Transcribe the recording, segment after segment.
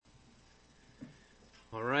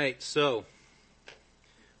All right, so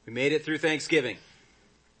we made it through Thanksgiving.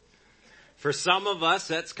 For some of us,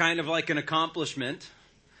 that's kind of like an accomplishment.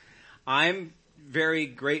 I'm very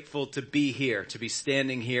grateful to be here, to be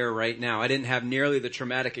standing here right now. I didn't have nearly the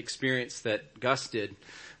traumatic experience that Gus did,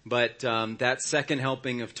 but that second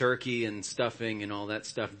helping of turkey and stuffing and all that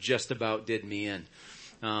stuff just about did me in.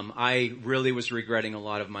 I really was regretting a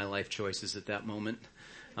lot of my life choices at that moment.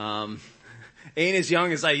 Ain't as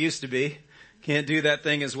young as I used to be. Can't do that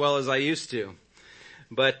thing as well as I used to.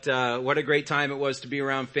 But what a great time it was to be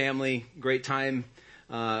around family. Great time,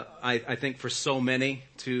 I think, for so many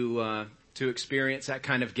to experience that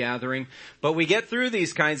kind of gathering. But we get through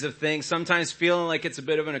these kinds of things, sometimes feeling like it's a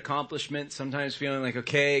bit of an accomplishment, sometimes feeling like,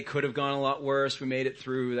 okay, it could have gone a lot worse, we made it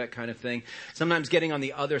through, that kind of thing. Sometimes getting on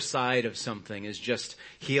the other side of something is just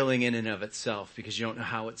healing in and of itself because you don't know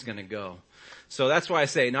how it's going to go. So that's why I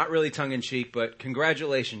say, not really tongue-in-cheek, but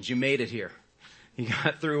congratulations, you made it here. You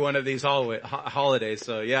got through one of these holidays,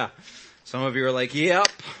 so yeah. Some of you are like, yep,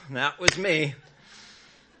 that was me.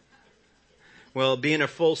 Well, being a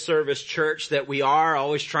full-service church that we are,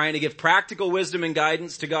 always trying to give practical wisdom and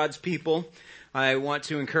guidance to God's people, I want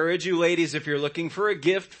to encourage you ladies, if you're looking for a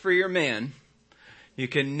gift for your man, you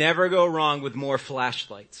can never go wrong with more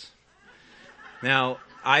flashlights. Now,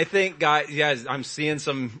 I think guys, I'm seeing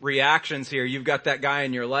some reactions here. You've got that guy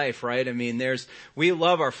in your life, right? I mean, we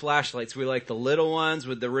love our flashlights. We like the little ones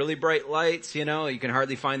with the really bright lights, you can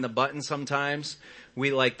hardly find the button sometimes.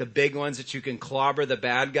 We like the big ones that you can clobber the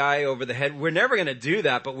bad guy over the head. We're never going to do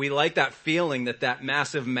that, but we like that feeling that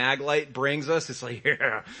massive mag light brings us. It's like,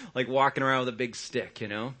 yeah, like walking around with a big stick,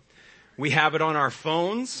 We have it on our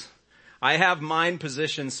phones. I have mine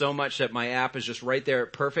positioned so much that my app is just right there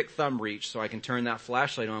at perfect thumb reach so I can turn that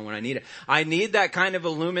flashlight on when I need it. I need that kind of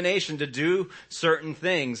illumination to do certain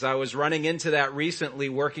things. I was running into that recently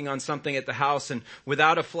working on something at the house, and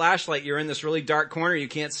without a flashlight, you're in this really dark corner. You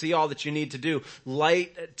can't see all that you need to do.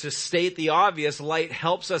 Light, to state the obvious, light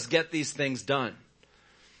helps us get these things done.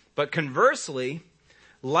 But conversely,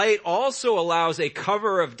 light also allows a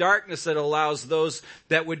cover of darkness that allows those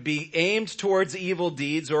that would be aimed towards evil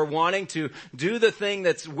deeds or wanting to do the thing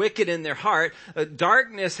that's wicked in their heart.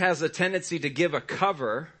 Darkness has a tendency to give a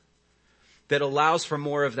cover that allows for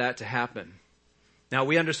more of that to happen. Now,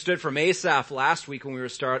 we understood from Asaph last week when we were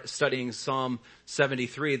studying Psalm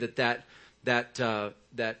 73 that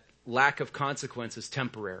lack of consequence is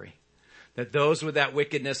temporary. That those with that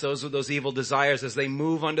wickedness, those with those evil desires, as they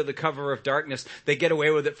move under the cover of darkness, they get away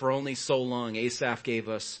with it for only so long. Asaph gave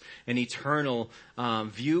us an eternal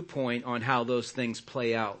viewpoint on how those things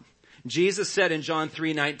play out. Jesus said in John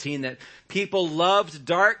 3:19 that people loved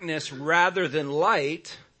darkness rather than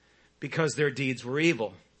light because their deeds were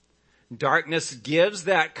evil. Darkness gives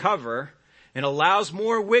that cover and allows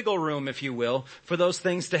more wiggle room, if you will, for those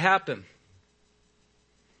things to happen.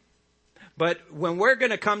 But when we're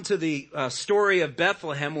going to come to the story of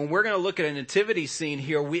Bethlehem, when we're going to look at a nativity scene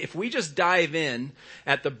here, if we just dive in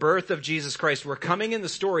at the birth of Jesus Christ, we're coming in the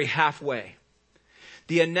story halfway.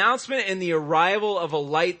 The announcement and the arrival of a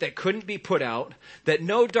light that couldn't be put out, that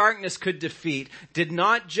no darkness could defeat, did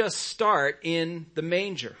not just start in the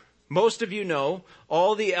manger. Most of you know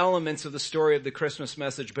all the elements of the story of the Christmas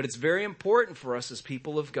message, but it's very important for us as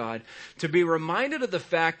people of God to be reminded of the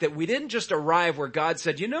fact that we didn't just arrive where God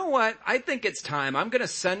said, you know what, I think it's time. I'm going to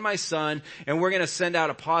send my son, and we're going to send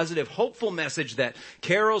out a positive, hopeful message that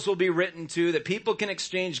carols will be written to, that people can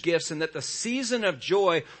exchange gifts, and that the season of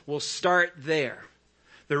joy will start there.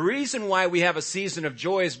 The reason why we have a season of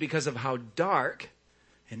joy is because of how dark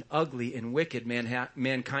and ugly and wicked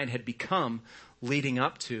mankind had become leading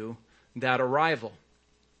up to that arrival.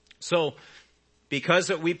 So, because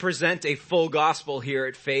we present a full gospel here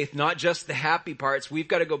at Faith, not just the happy parts, we've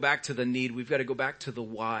got to go back to the need. We've got to go back to the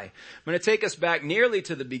why. I'm going to take us back nearly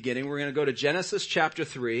to the beginning. We're going to go to Genesis chapter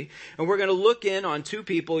 3, and we're going to look in on two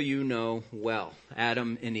people you know well,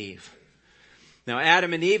 Adam and Eve. Now,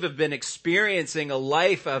 Adam and Eve have been experiencing a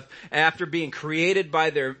life of, after being created by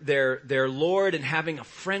their Lord and having a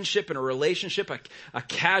friendship and a relationship, a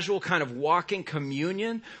casual kind of walking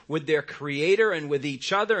communion with their Creator and with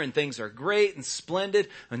each other, and things are great and splendid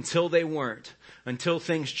until they weren't, until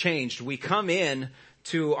things changed. We come in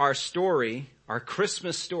to our story, our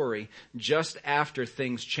Christmas story, just after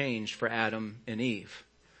things changed for Adam and Eve.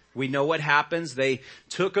 We know what happens. They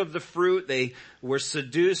took of the fruit. They were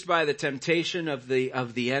seduced by the temptation of the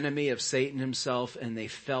enemy, of Satan himself, and they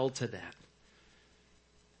fell to that.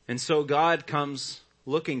 And so God comes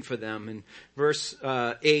looking for them. In verse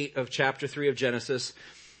 8 of chapter 3 of Genesis,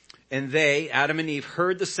 and they, Adam and Eve,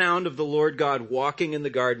 heard the sound of the Lord God walking in the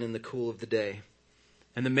garden in the cool of the day.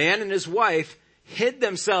 And the man and his wife hid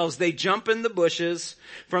themselves. They jump in the bushes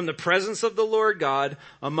from the presence of the Lord God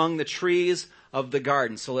among the trees of the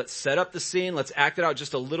garden. So let's set up the scene. Let's act it out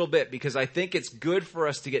just a little bit, because I think it's good for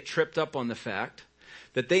us to get tripped up on the fact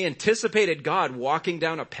that they anticipated God walking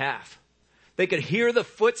down a path. They could hear the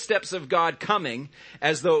footsteps of God coming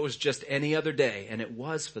as though it was just any other day, and it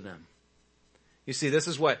was for them. You see, this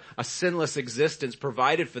is what a sinless existence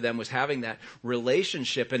provided for them, was having that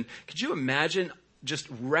relationship. And could you imagine just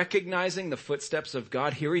recognizing the footsteps of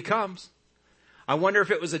God? Here he comes. I wonder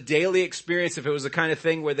if it was a daily experience, if it was the kind of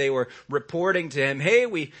thing where they were reporting to him, hey,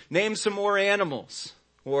 we named some more animals,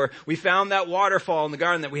 or we found that waterfall in the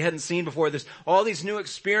garden that we hadn't seen before. There's all these new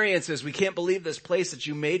experiences. We can't believe this place that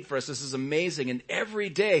you made for us. This is amazing. And every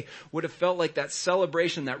day would have felt like that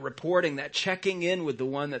celebration, that reporting, that checking in with the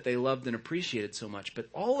one that they loved and appreciated so much. But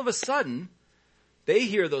all of a sudden, they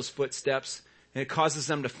hear those footsteps, and it causes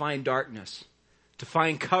them to find darkness, to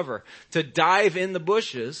find cover, to dive in the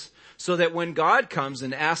bushes, so that when God comes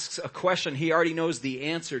and asks a question he already knows the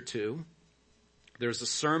answer to, there's a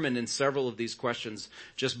sermon in several of these questions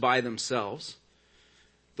just by themselves.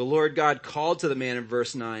 The Lord God called to the man in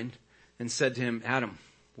verse 9 and said to him, Adam,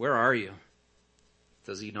 where are you?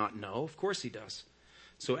 Does he not know? Of course he does.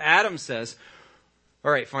 So Adam says,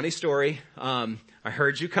 all right, funny story. I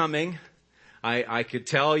heard you coming. I could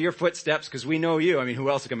tell your footsteps because we know you. I mean, who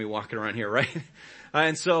else is going to be walking around here, right?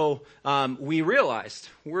 And so we realized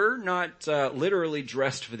we're not literally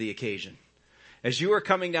dressed for the occasion. As you were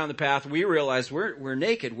coming down the path, we realized we're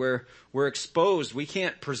naked, we're exposed, we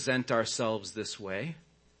can't present ourselves this way.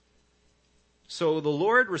 So the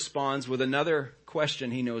Lord responds with another question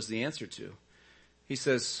he knows the answer to. He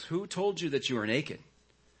says, who told you that you were naked?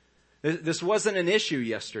 This wasn't an issue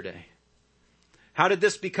yesterday. How did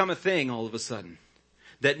this become a thing all of a sudden?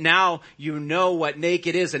 That now you know what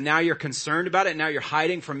naked is, and now you're concerned about it, and now you're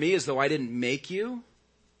hiding from me as though I didn't make you?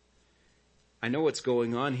 I know what's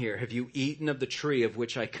going on here. Have you eaten of the tree of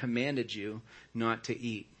which I commanded you not to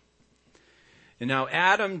eat? And now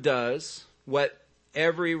Adam does what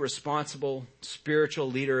every responsible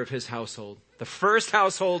spiritual leader of his household, the first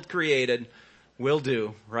household created, will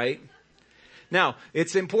do, right? Now,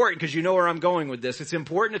 it's important, because you know where I'm going with this. It's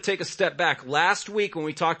important to take a step back. Last week when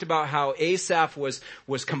we talked about how Asaph was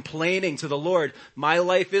complaining to the Lord, my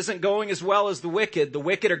life isn't going as well as the wicked. The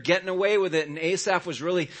wicked are getting away with it. And Asaph was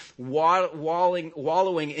really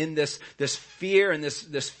wallowing in this fear and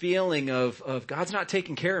this feeling of God's not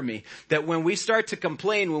taking care of me. That when we start to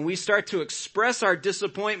complain, when we start to express our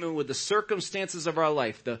disappointment with the circumstances of our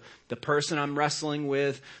life, the person I'm wrestling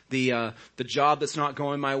with, the job that's not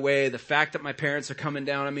going my way, the fact that my parents are coming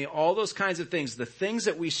down on me, all those kinds of things, the things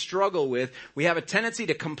that we struggle with, we have a tendency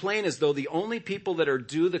to complain as though the only people that are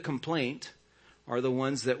due the complaint are the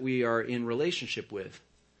ones that we are in relationship with.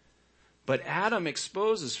 But Adam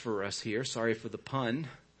exposes for us here, sorry for the pun,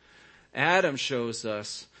 Adam shows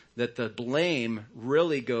us that the blame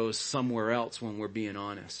really goes somewhere else when we're being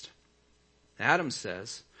honest. Adam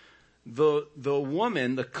says, the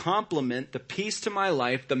woman, the complement, the piece to my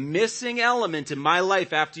life, the missing element in my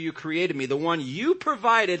life after you created me, the one you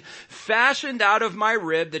provided, fashioned out of my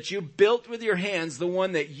rib, that you built with your hands, the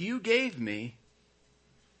one that you gave me,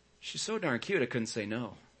 she's so darn cute I couldn't say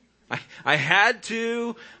no. I had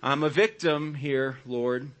to. I'm a victim here,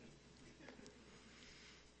 Lord.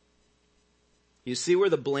 You see where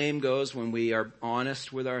the blame goes when we are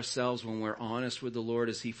honest with ourselves, when we're honest with the Lord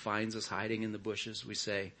as he finds us hiding in the bushes. We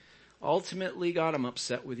say, ultimately, God, I'm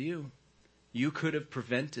upset with you. You could have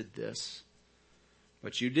prevented this,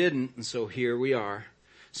 but you didn't, and so here we are.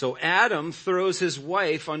 So Adam throws his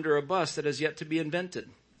wife under a bus that has yet to be invented.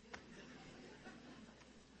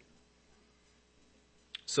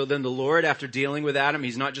 So then the Lord, after dealing with Adam,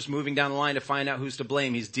 he's not just moving down the line to find out who's to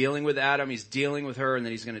blame. He's dealing with Adam, he's dealing with her, and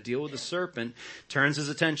then he's going to deal with the serpent, turns his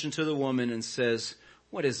attention to the woman and says,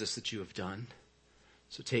 what is this that you have done?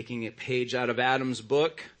 So taking a page out of Adam's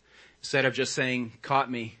book, instead of just saying, caught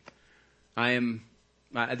me,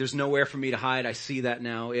 there's nowhere for me to hide, I see that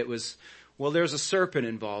now. It was, well, there's a serpent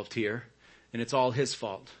involved here, and it's all his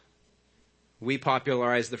fault. We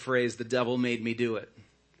popularized the phrase, the devil made me do it.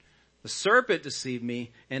 The serpent deceived me,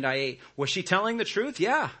 and I ate. Was she telling the truth?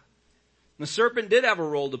 Yeah. The serpent did have a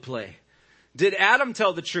role to play. Did Adam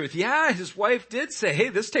tell the truth? Yeah, his wife did say, hey,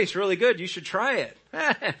 this tastes really good, you should try it.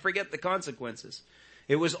 Forget the consequences.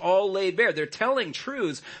 It was all laid bare. They're telling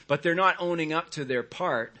truths, but they're not owning up to their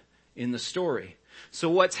part in the story. So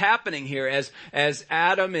what's happening here as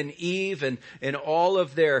Adam and Eve and all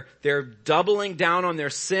of they're doubling down on their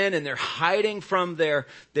sin and they're hiding from their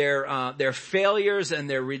failures and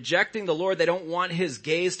they're rejecting the Lord. They don't want his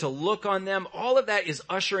gaze to look on them. All of that is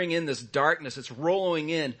ushering in this darkness. It's rolling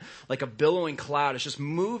in like a billowing cloud. It's just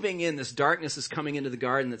moving in. This darkness is coming into the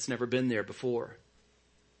garden that's never been there before.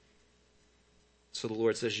 So the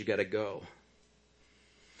Lord says, you got to go.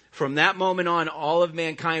 From that moment on, all of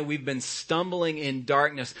mankind, we've been stumbling in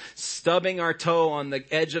darkness, stubbing our toe on the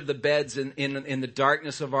edge of the beds in the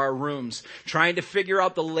darkness of our rooms, trying to figure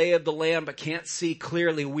out the lay of the land, but can't see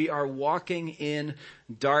clearly. We are walking in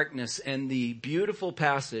darkness. And the beautiful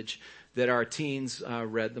passage that our teens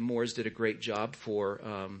read, the Moores did a great job for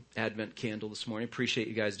Advent Candle this morning. Appreciate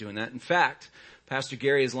you guys doing that. In fact, Pastor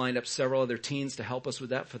Gary has lined up several other teens to help us with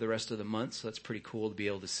that for the rest of the month, so that's pretty cool to be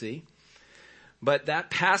able to see. But that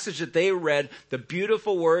passage that they read, the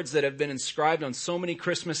beautiful words that have been inscribed on so many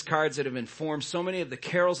Christmas cards that have informed so many of the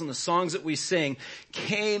carols and the songs that we sing,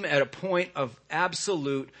 came at a point of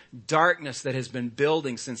absolute darkness that has been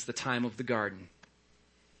building since the time of the garden.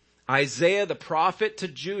 Isaiah, the prophet to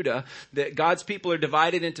Judah, that God's people are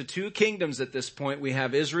divided into two kingdoms at this point. We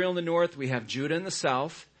have Israel in the north, we have Judah in the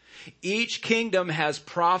south. Each kingdom has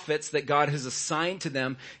prophets that God has assigned to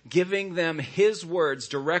them, giving them his words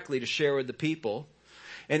directly to share with the people.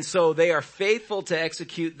 And so they are faithful to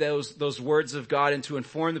execute those words of God and to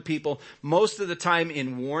inform the people, most of the time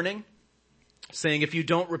in warning, saying if you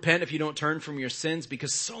don't repent, if you don't turn from your sins,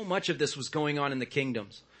 because so much of this was going on in the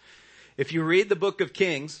kingdoms. If you read the books of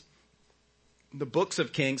Kings,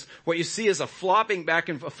 what you see is a flip-flopping back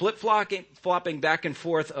and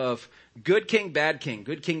forth of good king, bad king,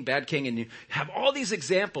 and you have all these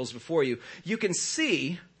examples before you. You can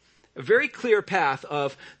see a very clear path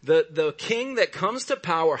of the king that comes to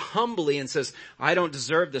power humbly and says, I don't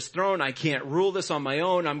deserve this throne, I can't rule this on my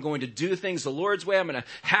own, I'm going to do things the Lord's way, I'm going to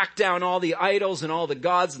hack down all the idols and all the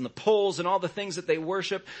gods and the poles and all the things that they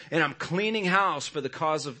worship, and I'm cleaning house for the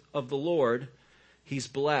cause of the Lord. He's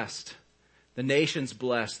blessed. The nation's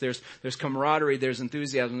blessed. There's camaraderie, there's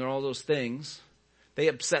enthusiasm, there are all those things. They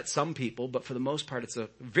upset some people, but for the most part, it's a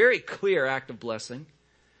very clear act of blessing.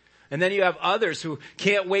 And then you have others who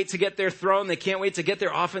can't wait to get their throne. They can't wait to get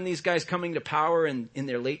there. Often these guys coming to power in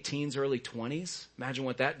their late teens, early 20s. Imagine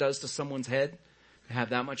what that does to someone's head. To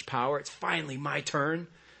have that much power. It's finally my turn.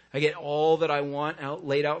 I get all that I want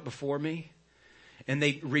laid out before me. And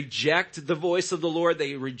they reject the voice of the Lord.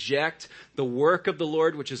 They reject the work of the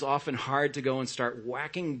Lord, which is often hard to go and start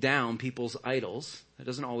whacking down people's idols. That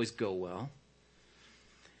doesn't always go well.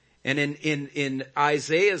 And in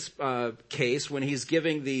Isaiah's case, when he's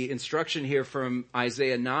giving the instruction here from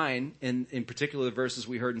Isaiah 9, in particular the verses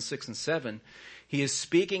we heard in 6 and 7, he is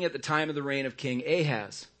speaking at the time of the reign of King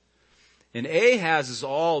Ahaz. And Ahaz is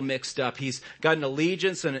all mixed up. He's got an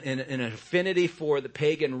allegiance and an affinity for the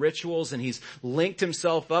pagan rituals, and he's linked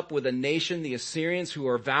himself up with a nation, the Assyrians, who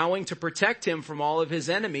are vowing to protect him from all of his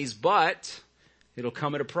enemies, but it'll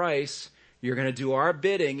come at a price. You're going to do our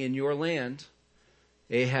bidding in your land.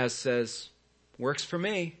 Ahaz says, works for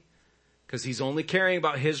me, because he's only caring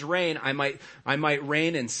about his reign. I might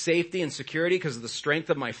reign in safety and security because of the strength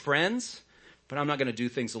of my friends, but I'm not going to do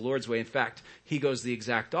things the Lord's way. In fact, he goes the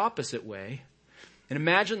exact opposite way. And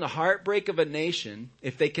imagine the heartbreak of a nation,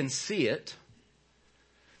 if they can see it,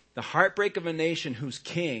 the heartbreak of a nation whose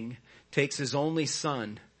king takes his only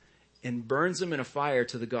son and burns him in a fire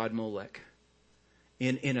to the god Molech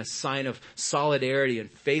in a sign of solidarity and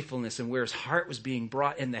faithfulness, and where his heart was being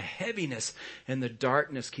brought, and the heaviness and the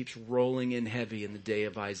darkness keeps rolling in heavy in the day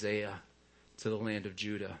of Isaiah to the land of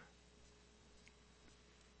Judah.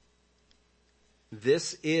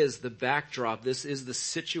 This is the backdrop. This is the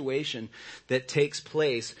situation that takes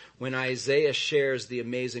place when Isaiah shares the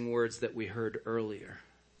amazing words that we heard earlier.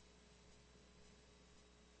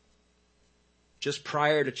 Just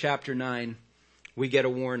prior to chapter 9, we get a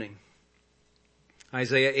warning.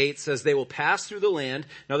 Isaiah 8 says they will pass through the land.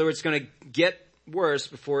 In other words, it's going to get worse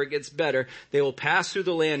before it gets better. They will pass through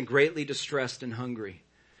the land greatly distressed and hungry.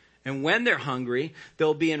 And when they're hungry,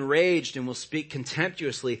 they'll be enraged and will speak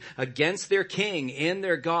contemptuously against their king and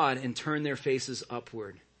their God and turn their faces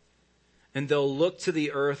upward. And they'll look to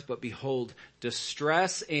the earth, but behold,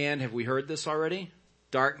 distress and, have we heard this already?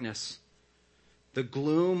 Darkness. The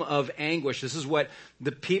gloom of anguish. This is what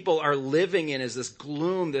the people are living in, is this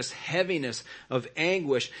gloom, this heaviness of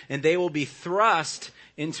anguish. And they will be thrust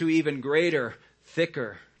into even greater,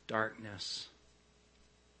 thicker darkness.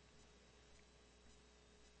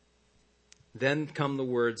 Then come the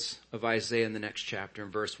words of Isaiah in the next chapter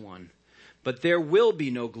in verse 1. But there will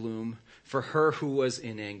be no gloom for her who was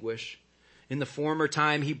in anguish, In the former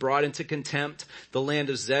time he brought into contempt the land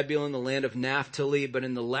of Zebulun, the land of Naphtali, but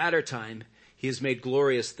in the latter time he has made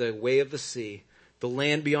glorious the way of the sea, the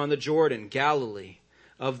land beyond the Jordan, Galilee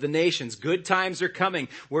of the nations. Good times are coming.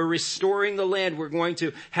 We're restoring the land. We're going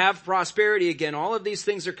to have prosperity again. All of these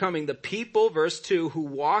things are coming. The people, verse 2, who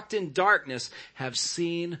walked in darkness have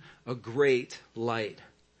seen a great light.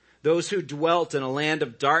 Those who dwelt in a land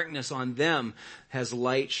of darkness, on them has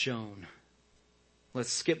light shone.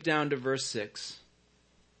 Let's skip down to verse 6,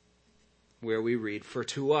 where we read, for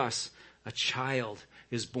to us a child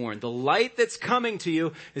is born. The light that's coming to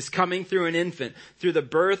you is coming through an infant, through the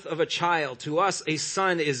birth of a child. To us a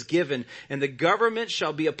son is given, and the government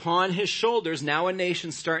shall be upon his shoulders. Now a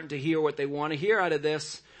nation's starting to hear what they want to hear out of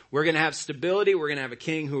this. We're going to have stability. We're going to have a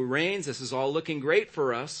king who reigns. This is all looking great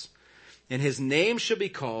for us. And his name shall be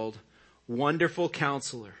called Wonderful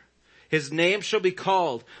Counselor. His name shall be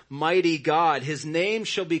called Mighty God. His name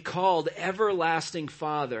shall be called Everlasting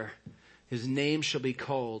Father. His name shall be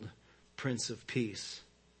called Prince of Peace.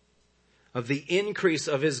 Of the increase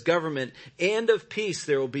of his government and of peace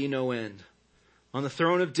there will be no end. On the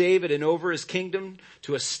throne of David and over his kingdom,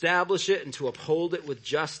 to establish it and to uphold it with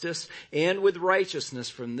justice and with righteousness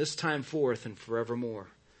from this time forth and forevermore.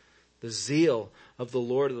 The zeal of the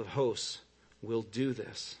Lord of the hosts will do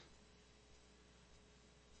this.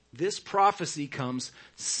 This prophecy comes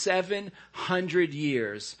 700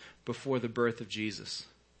 years before the birth of Jesus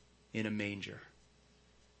in a manger.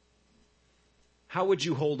 How would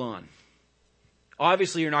you hold on?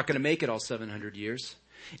 Obviously, you're not going to make it all 700 years.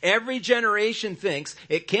 Every generation thinks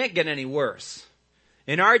it can't get any worse.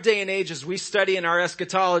 In our day and age, as we study in our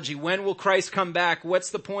eschatology, when will Christ come back? What's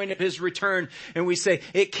the point of his return? And we say,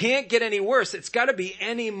 it can't get any worse. It's got to be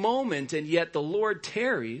any moment. And yet the Lord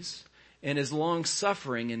tarries and is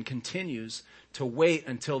long-suffering and continues to wait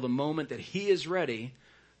until the moment that he is ready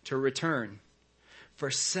to return.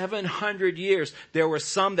 For 700 years, there were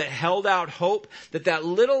some that held out hope that that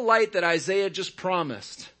little light that Isaiah just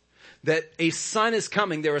promised, that a son is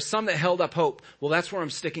coming. There were some that held up hope. Well, that's where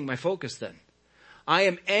I'm sticking my focus then. I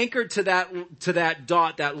am anchored to that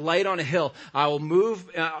dot, that light on a hill. I will move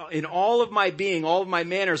in all of my being, all of my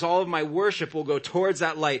manners, all of my worship will go towards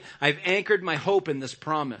that light. I've anchored my hope in this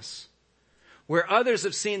promise. Where others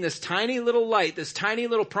have seen this tiny little light, this tiny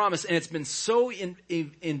little promise, and it's been so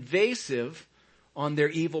invasive on their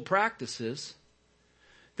evil practices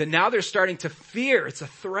that now they're starting to fear. It's a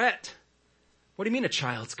threat. What do you mean a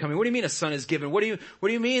child's coming? What do you mean a son is given? What do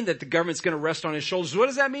you mean that the government's going to rest on his shoulders? What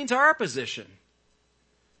does that mean to our position?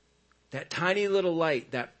 That tiny little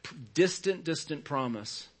light, that distant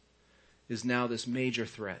promise is now this major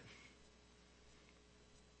threat.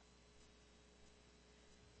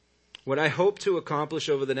 What I hope to accomplish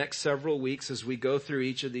over the next several weeks as we go through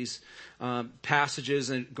each of these passages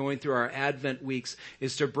and going through our Advent weeks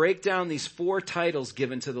is to break down these 4 titles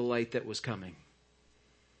given to the light that was coming.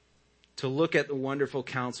 To look at the Wonderful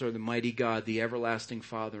Counselor, the Mighty God, the Everlasting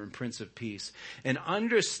Father, and Prince of Peace. And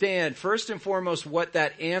understand, first and foremost, what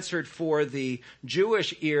that answered for the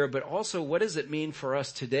Jewish era, but also what does it mean for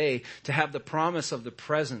us today to have the promise of the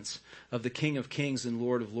presence of the King of Kings and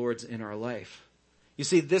Lord of Lords in our life. You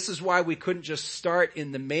see, this is why we couldn't just start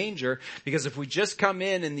in the manger, because if we just come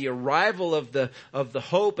in the arrival of the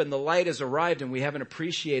hope and the light has arrived and we haven't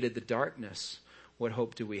appreciated the darkness, what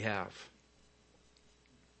hope do we have?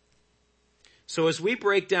 So as we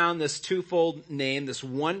break down this twofold name, this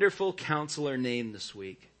Wonderful Counselor name this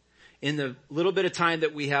week, in the little bit of time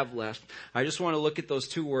that we have left, I just want to look at those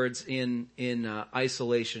 2 words in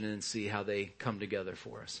isolation and see how they come together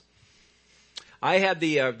for us. I had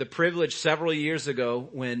the privilege several years ago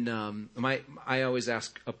when I always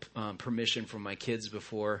ask permission from my kids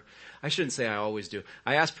before. I shouldn't say I always do.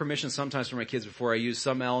 I ask permission sometimes from my kids before I use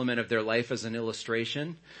some element of their life as an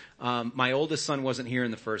illustration. My oldest son wasn't here in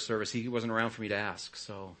the first service. He wasn't around for me to ask,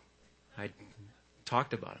 so I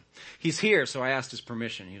talked about him. He's here, so I asked his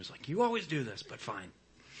permission. He was like, "You always do this, but fine."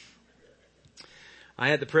 I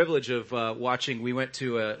had the privilege of watching. We went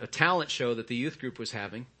to a talent show that the youth group was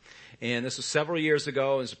having. And this was several years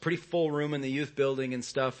ago. It was a pretty full room in the youth building and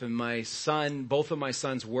stuff. And both of my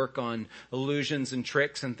sons work on illusions and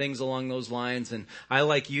tricks and things along those lines. And I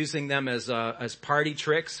like using them as party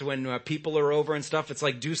tricks when people are over and stuff. It's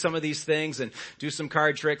like do some of these things and do some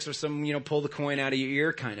card tricks or some, pull the coin out of your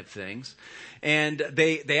ear kind of things. And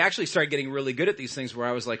they actually started getting really good at these things where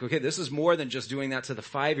I was like, okay, this is more than just doing that to the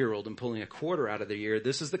 5-year-old and pulling a quarter out of their ear.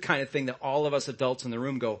 This is the kind of thing that all of us adults in the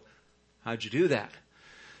room go, how'd you do that?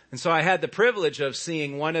 And so I had the privilege of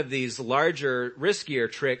seeing one of these larger,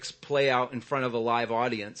 riskier tricks play out in front of a live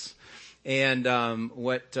audience. And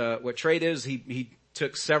what Trey did is he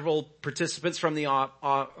took several participants from the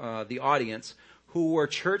audience who were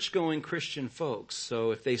church-going Christian folks.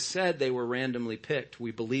 So if they said they were randomly picked,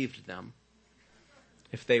 we believed them.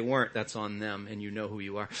 If they weren't, that's on them, and you know who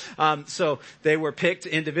you are. So they were picked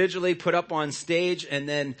individually, put up on stage, and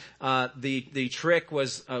then the trick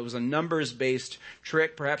was a numbers-based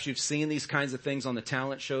trick. Perhaps you've seen these kinds of things on the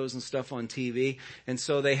talent shows and stuff on TV. And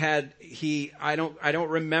so they had I don't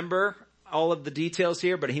remember all of the details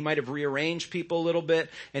here, but he might have rearranged people a little bit,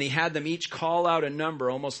 and he had them each call out a number,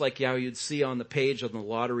 almost like how you'd see on the page of the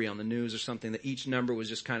lottery on the news or something, that each number was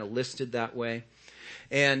just kind of listed that way.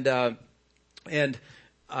 And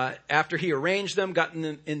after he arranged them, got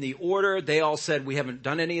in the order, they all said, we haven't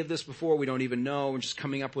done any of this before. We don't even know. We're just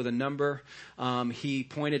coming up with a number. He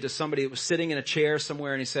pointed to somebody that was sitting in a chair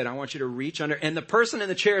somewhere, and he said, I want you to reach under. And the person in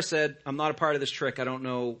the chair said, I'm not a part of this trick. I don't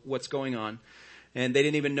know what's going on. And they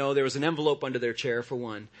didn't even know there was an envelope under their chair, for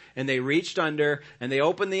one. And they reached under, and they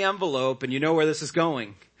opened the envelope, and you know where this is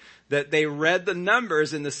going. That they read the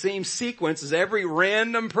numbers in the same sequence as every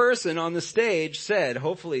random person on the stage said.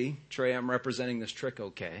 Hopefully, Trey, I'm representing this trick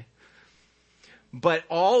okay. But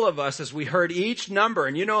all of us, as we heard each number,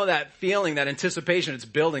 and you know that feeling, that anticipation, it's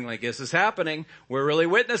building like this is happening. We're really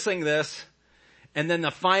witnessing this. And then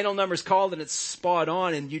the final number's called and it's spot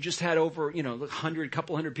on, and you just had over,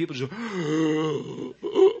 couple hundred people just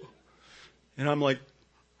and I'm like,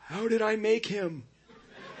 how did I make him?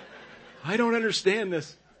 I don't understand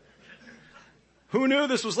this. Who knew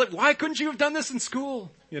this was like, why couldn't you have done this in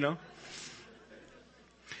school?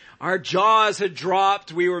 Our jaws had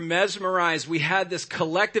dropped. We were mesmerized. We had this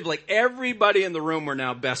collective, like everybody in the room were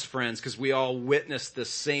now best friends because we all witnessed the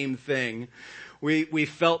same thing. We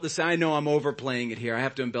felt this. I know I'm overplaying it here. I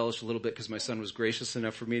have to embellish a little bit because my son was gracious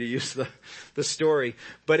enough for me to use the story.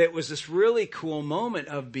 But it was this really cool moment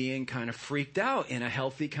of being kind of freaked out in a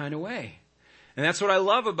healthy kind of way. And that's what I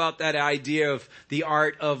love about that idea of the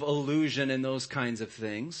art of illusion and those kinds of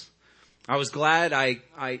things. I was glad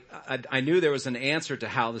I knew there was an answer to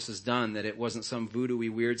how this is done, that it wasn't some voodoo-y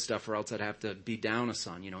weird stuff, or else I'd have to be down a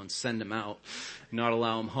son, and send him out, not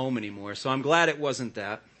allow him home anymore. So I'm glad it wasn't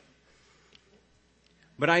that.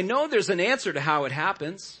 But I know there's an answer to how it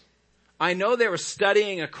happens. I know they were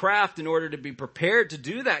studying a craft in order to be prepared to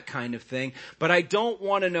do that kind of thing, but I don't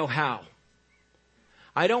want to know how.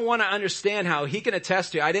 I don't want to understand how. He can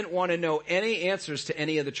attest to. I didn't want to know any answers to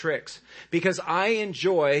any of the tricks, because I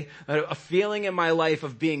enjoy a feeling in my life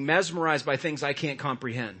of being mesmerized by things I can't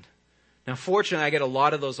comprehend. Now, fortunately, I get a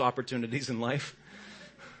lot of those opportunities in life.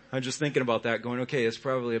 I'm just thinking about that, going, okay, it's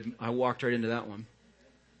probably, I walked right into that one.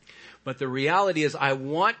 But the reality is I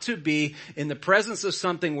want to be in the presence of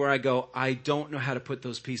something where I go, I don't know how to put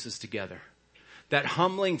those pieces together. That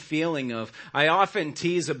humbling feeling of, I often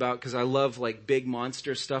tease about, because I love like big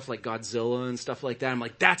monster stuff like Godzilla and stuff like that. I'm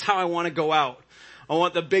like, that's how I want to go out. I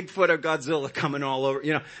want the Bigfoot of Godzilla coming all over,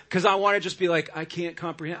 because I want to just be like, I can't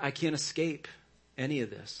comprehend, I can't escape any of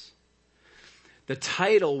this. The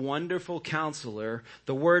title, Wonderful Counselor,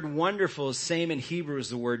 the word wonderful is same in Hebrew as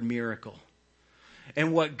the word miracle.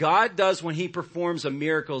 And what God does when he performs a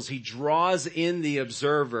miracle is he draws in the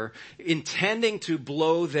observer, intending to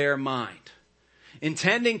blow their mind,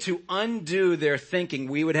 intending to undo their thinking.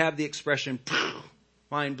 We would have the expression,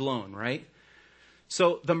 mind blown, right?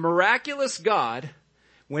 So the miraculous God,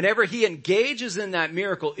 whenever he engages in that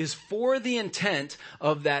miracle, is for the intent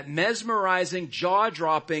of that mesmerizing,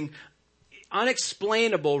 jaw-dropping,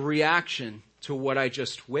 unexplainable reaction to what I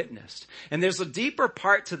just witnessed. And there's a deeper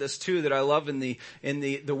part to this too that I love in the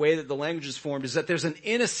way that the language is formed, is that there's an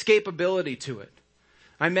inescapability to it.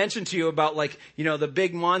 I mentioned to you about the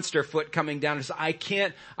big monster foot coming down. I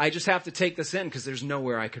just have to take this in because there's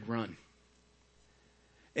nowhere I could run.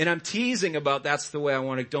 And I'm teasing about that's the way I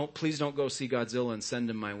want to, please don't go see Godzilla and send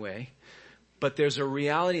him my way. But there's a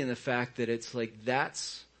reality in the fact that it's like,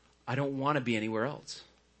 I don't want to be anywhere else.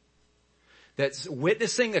 That's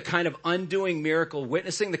witnessing the kind of undoing miracle,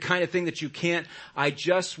 witnessing the kind of thing that you can't. I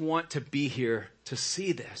just want to be here to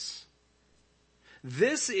see this.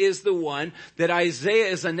 This is the one that Isaiah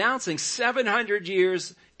is announcing 700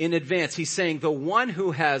 years in advance. He's saying the one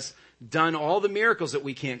who has done all the miracles that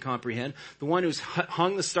we can't comprehend, the one who's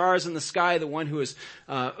hung the stars in the sky, the one who has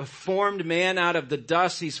formed man out of the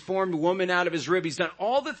dust, he's formed woman out of his rib, he's done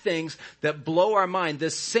all the things that blow our mind.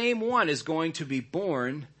 This same one is going to be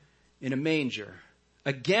born in a manger.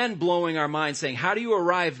 Again, blowing our mind, saying, how do you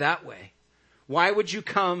arrive that way? Why would you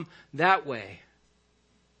come that way?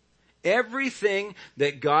 Everything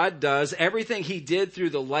that God does, everything he did through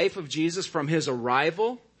the life of Jesus from his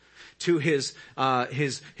arrival to his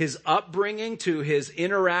upbringing, to his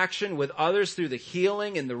interaction with others through the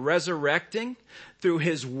healing and the resurrecting, through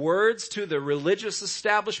his words to the religious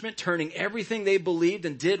establishment, turning everything they believed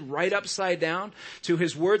and did right upside down, to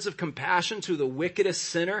his words of compassion to the wickedest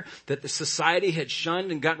sinner that the society had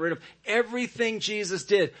shunned and gotten rid of. Everything Jesus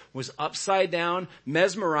did was upside down,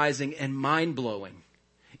 mesmerizing, and mind-blowing.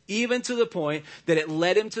 Even to the point that it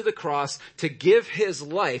led him to the cross to give his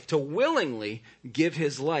life, to willingly give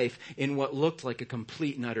his life in what looked like a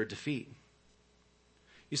complete and utter defeat.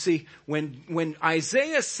 You see, when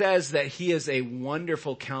Isaiah says that he is a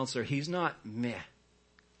wonderful counselor, he's not meh.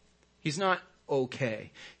 He's not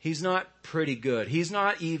okay. He's not pretty good. He's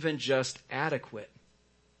not even just adequate.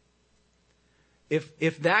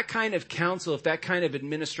 If that kind of counsel, if that kind of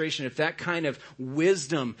administration, if that kind of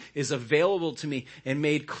wisdom is available to me and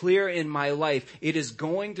made clear in my life, it is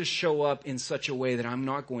going to show up in such a way that I'm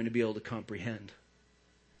not going to be able to comprehend.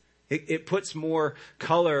 It puts more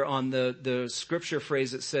color on the scripture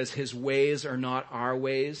phrase that says his ways are not our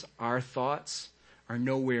ways. Our thoughts are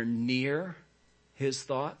nowhere near his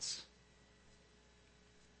thoughts.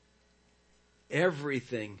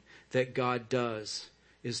 Everything that God does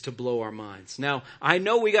is to blow our minds. Now, I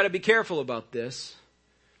know we got to be careful about this.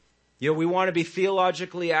 We want to be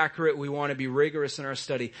theologically accurate. We want to be rigorous in our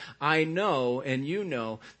study. I know, and you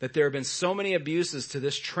know, that there have been so many abuses to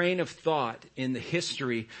this train of thought in the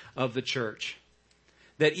history of the church.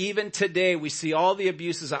 That even today we see all the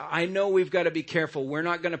abuses. I know we've got to be careful. We're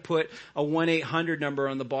not going to put a 1-800 number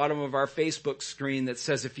on the bottom of our Facebook screen that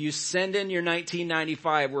says if you send in your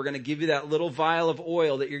 $19.95, we're going to give you that little vial of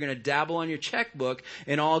oil that you're going to dabble on your checkbook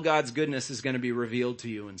and all God's goodness is going to be revealed to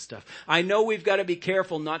you and stuff. I know we've got to be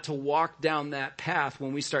careful not to walk down that path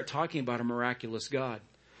when we start talking about a miraculous God.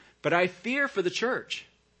 But I fear for the church.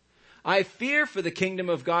 I fear for the kingdom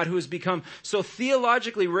of God who has become so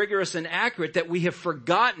theologically rigorous and accurate that we have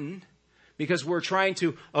forgotten, because we're trying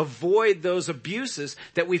to avoid those abuses,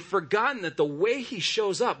 that we've forgotten that the way he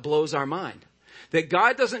shows up blows our mind. That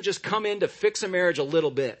God doesn't just come in to fix a marriage a little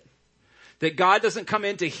bit. That God doesn't come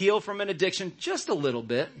in to heal from an addiction just a little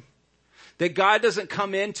bit. That God doesn't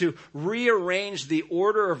come in to rearrange the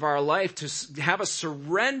order of our life, to have us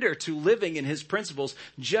surrender to living in his principles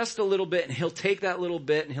just a little bit, and he'll take that little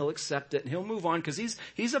bit and he'll accept it and he'll move on because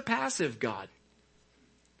he's a passive God.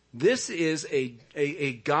 This is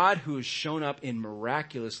a God who has shown up in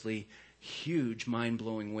miraculously huge,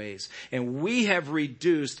 mind-blowing ways. And we have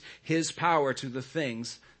reduced his power to the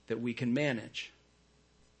things that we can manage.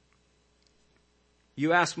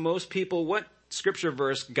 You ask most people, what scripture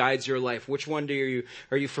verse guides your life? Which one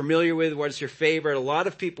are you familiar with? What is your favorite? A lot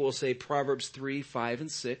of people will say Proverbs 3, 5, and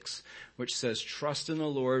 6, which says, trust in the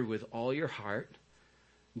Lord with all your heart.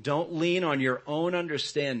 Don't lean on your own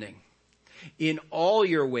understanding. In all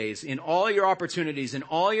your ways, in all your opportunities, in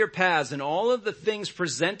all your paths, in all of the things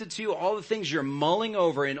presented to you, all the things you're mulling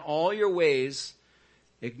over, in all your ways,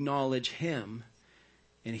 acknowledge him,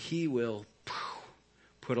 and he will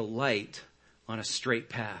put a light on a straight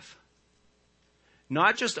path.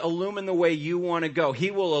 Not just illumine the way you want to go.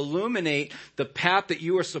 He will illuminate the path that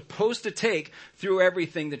you are supposed to take through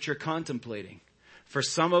everything that you're contemplating. For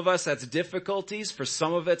some of us, that's difficulties. For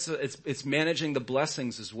some of it's managing the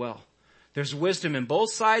blessings as well. There's wisdom in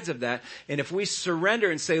both sides of that. And if we surrender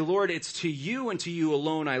and say, Lord, it's to you and to you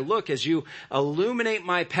alone I look. As you illuminate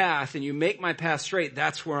my path and you make my path straight,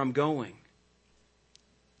 that's where I'm going.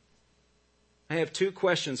 I have two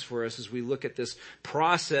questions for us as we look at this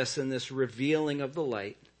process and this revealing of the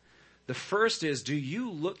light. The first is, do you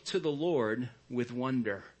look to the Lord with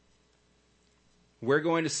wonder? We're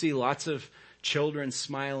going to see lots of children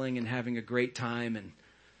smiling and having a great time. And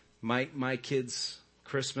my kids'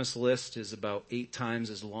 Christmas list is about 8 times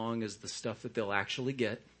as long as the stuff that they'll actually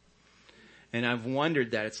get. And I've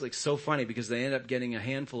wondered that. It's like so funny because they end up getting a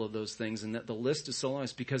handful of those things, and that the list is so long.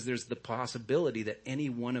 It's because there's the possibility that any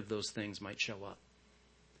one of those things might show up.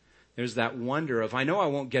 There's that wonder of, I know I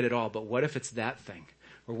won't get it all, but what if it's that thing?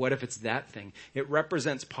 Or what if it's that thing? It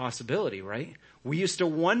represents possibility, right? We used to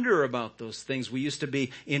wonder about those things. We used to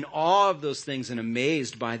be in awe of those things and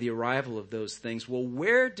amazed by the arrival of those things. Well,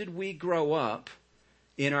 where did we grow up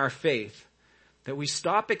in our faith that we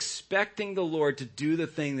stop expecting the Lord to do the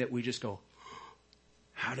thing that we just go,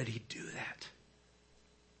 how did he do that?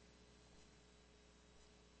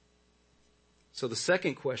 So the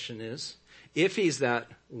second question is, if he's that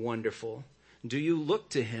wonderful, do you look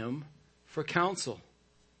to him for counsel?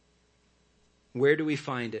 Where do we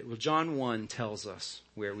find it? Well, John 1 tells us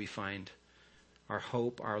where we find our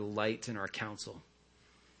hope, our light, and our counsel.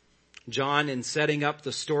 John, in setting up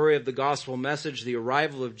the story of the gospel message, the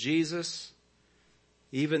arrival of Jesus,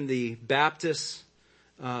 even the Baptist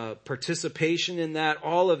participation in that,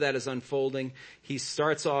 all of that is unfolding. He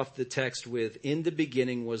starts off the text with, in the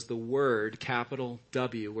beginning was the Word, capital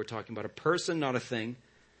W. We're talking about a person, not a thing.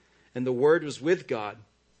 And the Word was with God.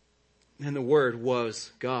 And the Word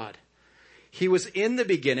was God. He was in the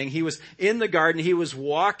beginning. He was in the garden. He was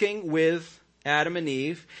walking with Adam and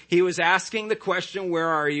Eve. He was asking the question, where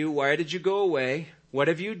are you? Why did you go away? What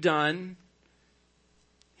have you done?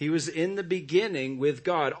 He was in the beginning with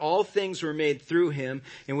God. All things were made through him,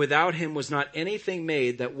 and without him was not anything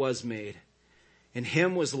made that was made. In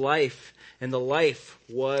him was life, and the life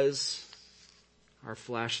was our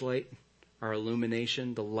flashlight, our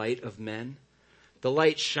illumination, the light of men. The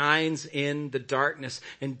light shines in the darkness,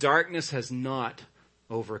 and darkness has not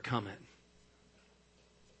overcome it.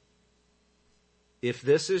 If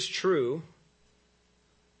this is true,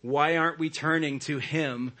 why aren't we turning to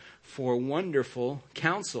him for wonderful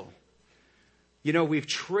counsel? You know, we've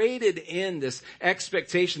traded in this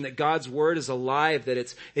expectation that God's word is alive, that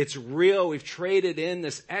it's real. We've traded in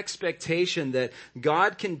this expectation that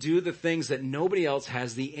God can do the things that nobody else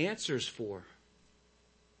has the answers for.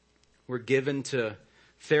 We're given to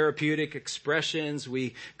therapeutic expressions.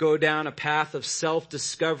 We go down a path of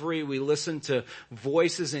self-discovery. We listen to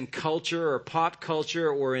voices in culture or pop culture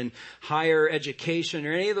or in higher education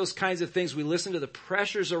or any of those kinds of things. We listen to the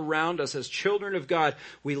pressures around us as children of God.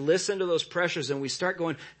 We listen to those pressures and we start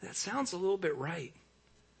going, that sounds a little bit right.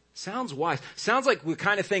 Sounds wise. Sounds like the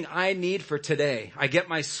kind of thing I need for today. I get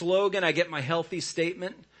my slogan. I get my healthy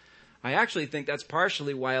statement. I actually think that's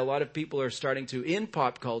partially why a lot of people are starting to, in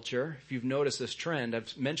pop culture, if you've noticed this trend,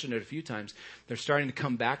 I've mentioned it a few times, they're starting to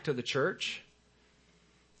come back to the church.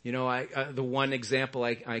 You know, the one example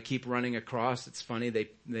I keep running across, it's funny,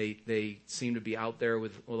 they seem to be out there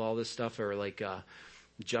with all this stuff, or like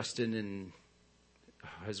Justin and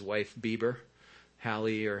his wife Bieber,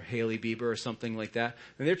 Hallie Bieber or something like that.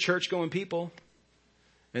 And they're church-going people.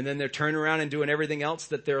 And then they're turning around and doing everything else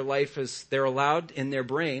that their life is, they're allowed in their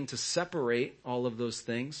brain to separate all of those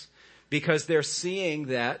things because they're seeing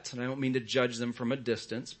that, and I don't mean to judge them from a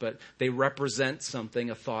distance, but they represent something,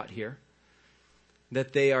 a thought here,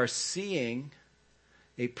 that they are seeing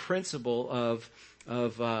a principle of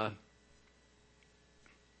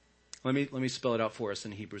let me spell it out for us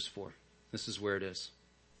in Hebrews 4. This is where it is.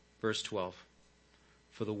 Verse 12.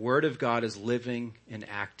 For the word of God is living and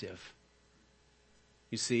active.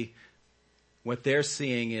 You see, what they're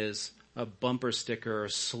seeing is a bumper sticker or a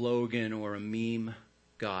slogan or a meme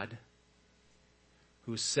God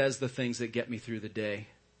who says the things that get me through the day,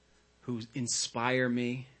 who inspire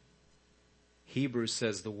me. Hebrews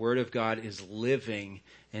says the word of God is living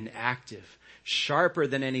and active, sharper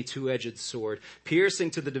than any two-edged sword,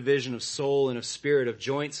 piercing to the division of soul and of spirit, of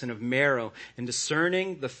joints and of marrow, and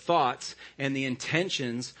discerning the thoughts and the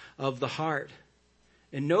intentions of the heart.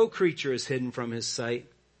 And no creature is hidden from his sight.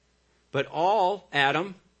 But all,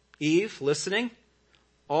 Adam, Eve, listening,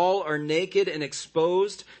 all are naked and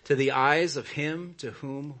exposed to the eyes of him to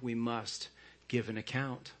whom we must give an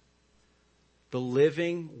account. The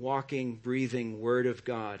living, walking, breathing word of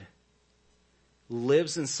God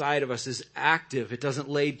lives inside of us, is active. It doesn't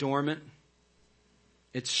lay dormant.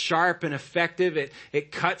 It's sharp and effective.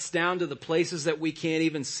 It cuts down to the places that we can't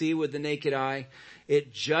even see with the naked eye.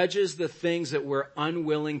 It judges the things that we're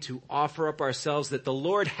unwilling to offer up ourselves, that the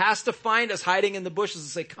Lord has to find us hiding in the bushes and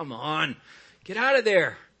say, come on, get out of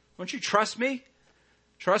there. Don't you trust me?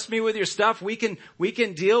 Trust me with your stuff. We can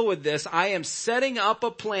deal with this. I am setting up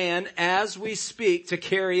a plan as we speak to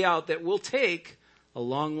carry out that will take a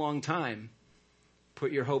long, long time.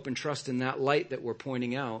 Put your hope and trust in that light that we're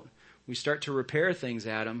pointing out. We start to repair things,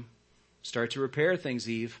 Adam. Start to repair things,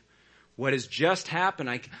 Eve. What has just happened,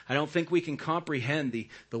 I don't think we can comprehend the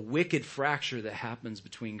wicked fracture that happens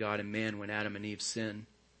between God and man when Adam and Eve sin.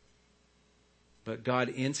 But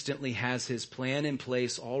God instantly has his plan in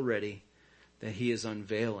place already that he is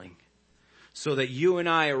unveiling, so that you and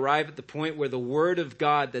I arrive at the point where the word of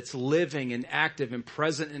God that's living and active and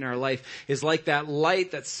present in our life is like that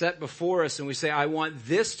light that's set before us, and we say, I want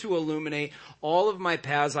this to illuminate all of my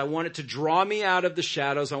paths. I want it to draw me out of the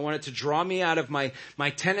shadows. I want it to draw me out of my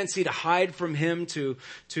tendency to hide from him, to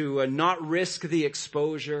not risk the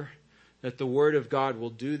exposure, that the word of God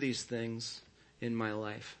will do these things in my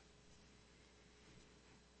life.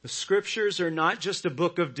 The scriptures are not just a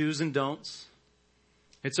book of do's and don'ts.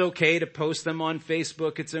 It's okay to post them on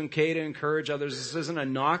Facebook. It's okay to encourage others. This isn't a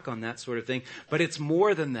knock on that sort of thing, but it's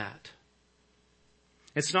more than that.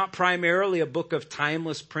 It's not primarily a book of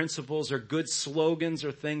timeless principles or good slogans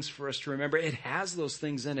or things for us to remember. It has those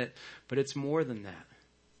things in it, but it's more than that.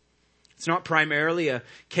 It's not primarily a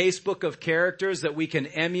casebook of characters that we can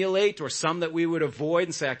emulate or some that we would avoid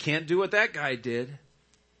and say, I can't do what that guy did.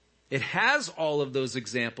 It has all of those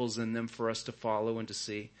examples in them for us to follow and to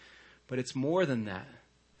see. But it's more than that.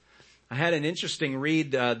 I had an interesting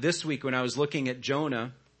read this week when I was looking at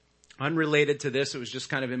Jonah. Unrelated to this, it was just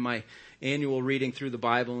kind of in my annual reading through the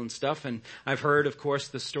Bible and stuff. And I've heard, of course,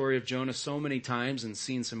 the story of Jonah so many times and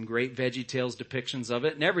seen some great VeggieTales depictions of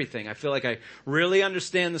it and everything. I feel like I really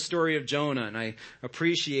understand the story of Jonah and I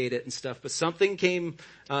appreciate it and stuff. But something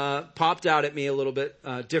popped out at me a little bit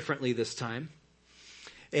differently this time.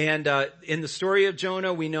 And in the story of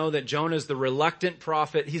Jonah, we know that Jonah is the reluctant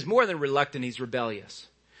prophet. He's more than reluctant, he's rebellious.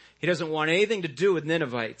 He doesn't want anything to do with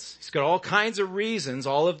Ninevites. He's got all kinds of reasons,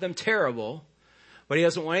 all of them terrible, but he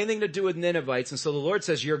doesn't want anything to do with Ninevites. And so the Lord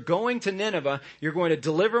says, you're going to Nineveh, you're going to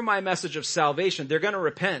deliver my message of salvation. They're going to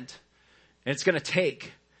repent, and it's going to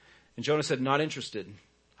take. And Jonah said, not interested.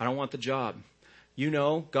 I don't want the job. You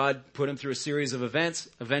know, God put him through a series of events,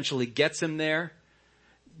 eventually gets him there.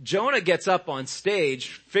 Jonah gets up on stage,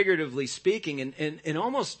 figuratively speaking, and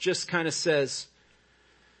almost just kind of says,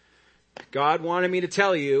 God wanted me to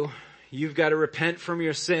tell you, you've got to repent from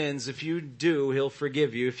your sins. If you do, he'll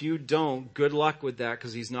forgive you. If you don't, good luck with that,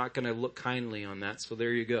 because he's not going to look kindly on that. So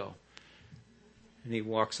there you go. And he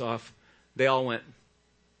walks off. They all went,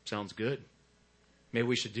 sounds good. Maybe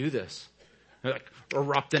we should do this. They're like,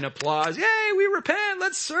 erupt in applause. Yay, we repent.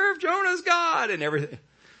 Let's serve Jonah's God and everything.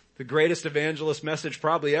 The greatest evangelist message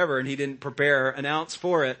probably ever, and he didn't prepare an ounce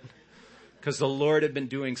for it because the Lord had been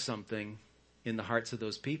doing something in the hearts of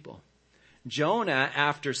those people. Jonah,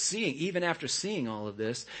 even after seeing all of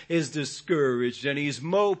this, is discouraged and he's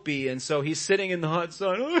mopey, and so he's sitting in the hot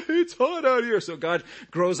sun. Oh, it's hot out here. So God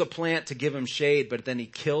grows a plant to give him shade, but then he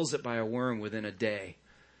kills it by a worm within a day.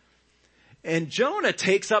 And Jonah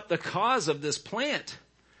takes up the cause of this plant.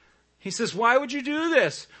 He says, why would you do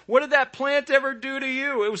this? What did that plant ever do to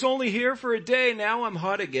you? It was only here for a day. Now I'm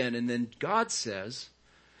hot again. And then God says,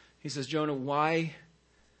 he says, Jonah, why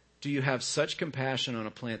do you have such compassion on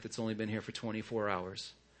a plant that's only been here for 24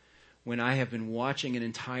 hours when I have been watching an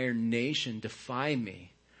entire nation defy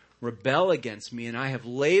me, rebel against me, and I have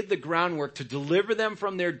laid the groundwork to deliver them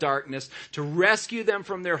from their darkness, to rescue them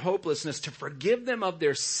from their hopelessness, to forgive them of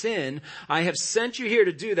their sin? I have sent you here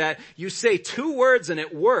to do that. You say 2 words and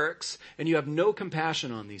it works, and you have no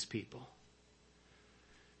compassion on these people.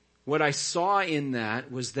 What I saw in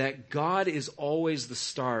that was that God is always the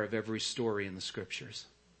star of every story in the scriptures.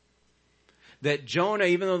 That Jonah,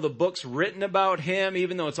 even though the book's written about him,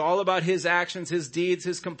 even though it's all about his actions, his deeds,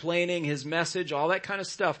 his complaining, his message, all that kind of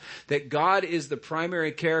stuff, that God is the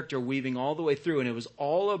primary character weaving all the way through. And it was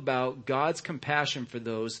all about God's compassion for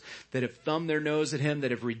those that have thumbed their nose at him,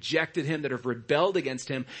 that have rejected him, that have rebelled against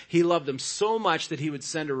him. He loved them so much that he would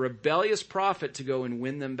send a rebellious prophet to go and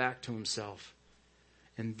win them back to himself.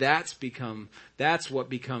 And that's what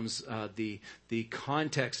becomes the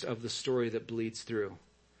context of the story that bleeds through.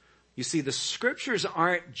 You see, the scriptures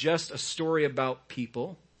aren't just a story about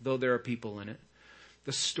people, though there are people in it.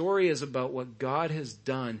 The story is about what God has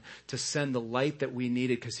done to send the light that we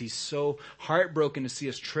needed, because he's so heartbroken to see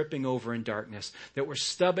us tripping over in darkness, that we're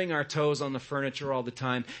stubbing our toes on the furniture all the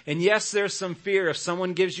time. And yes, there's some fear. If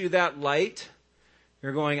someone gives you that light,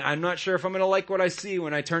 you're going, I'm not sure if I'm going to like what I see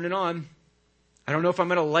when I turn it on. I don't know if I'm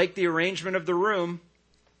going to like the arrangement of the room.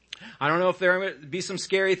 I don't know if there are going to be some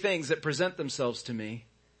scary things that present themselves to me.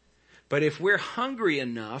 But if we're hungry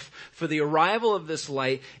enough for the arrival of this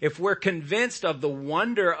light, if we're convinced of the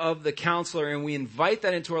wonder of the counselor and we invite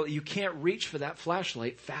that into our life, you can't reach for that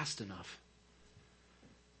flashlight fast enough.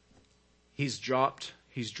 He's dropped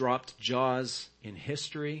jaws in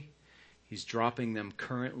history. He's dropping them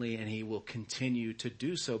currently, and he will continue to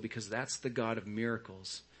do so, because that's the God of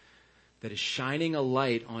miracles that is shining a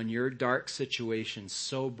light on your dark situation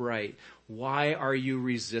so bright. Why are you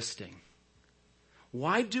resisting?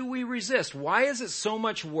 Why do we resist? Why is it so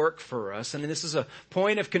much work for us? And this is a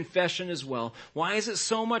point of confession as well. Why is it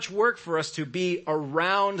so much work for us to be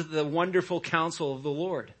around the wonderful counsel of the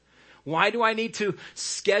Lord? Why do I need to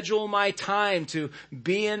schedule my time to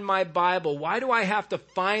be in my Bible? Why do I have to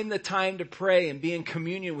find the time to pray and be in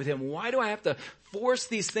communion with him? Why do I have to force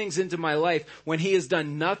these things into my life when he has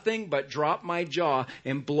done nothing but drop my jaw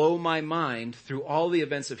and blow my mind through all the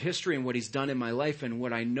events of history and what he's done in my life and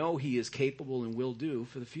what I know he is capable and will do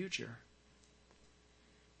for the future?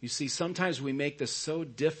 You see, sometimes we make this so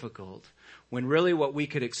difficult when really what we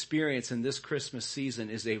could experience in this Christmas season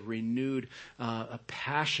is a renewed a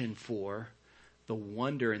passion for the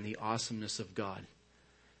wonder and the awesomeness of God.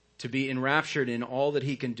 To be enraptured in all that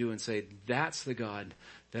he can do and say, that's the God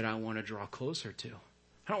that I want to draw closer to.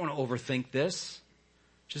 I don't want to overthink this.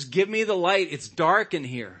 Just give me the light. It's dark in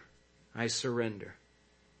here. I surrender.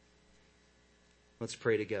 Let's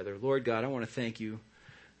pray together. Lord God, I want to thank you,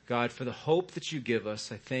 God, for the hope that you give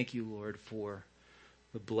us. I thank you, Lord, for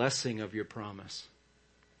the blessing of your promise.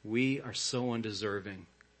 We are so undeserving.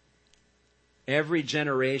 Every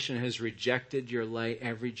generation has rejected your light.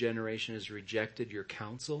 Every generation has rejected your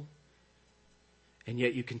counsel. And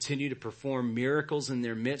yet you continue to perform miracles in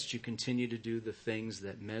their midst. You continue to do the things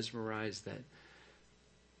that mesmerize, that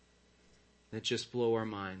just blow our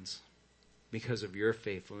minds because of your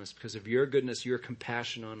faithfulness, because of your goodness, your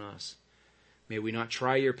compassion on us. May we not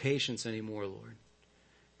try your patience anymore, Lord.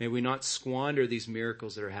 May we not squander these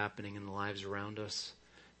miracles that are happening in the lives around us.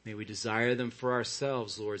 May we desire them for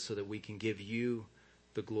ourselves, Lord, so that we can give you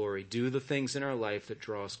the glory. Do the things in our life that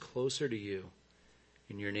draw us closer to you.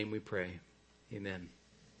 In your name we pray. Amen.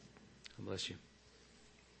 God bless you.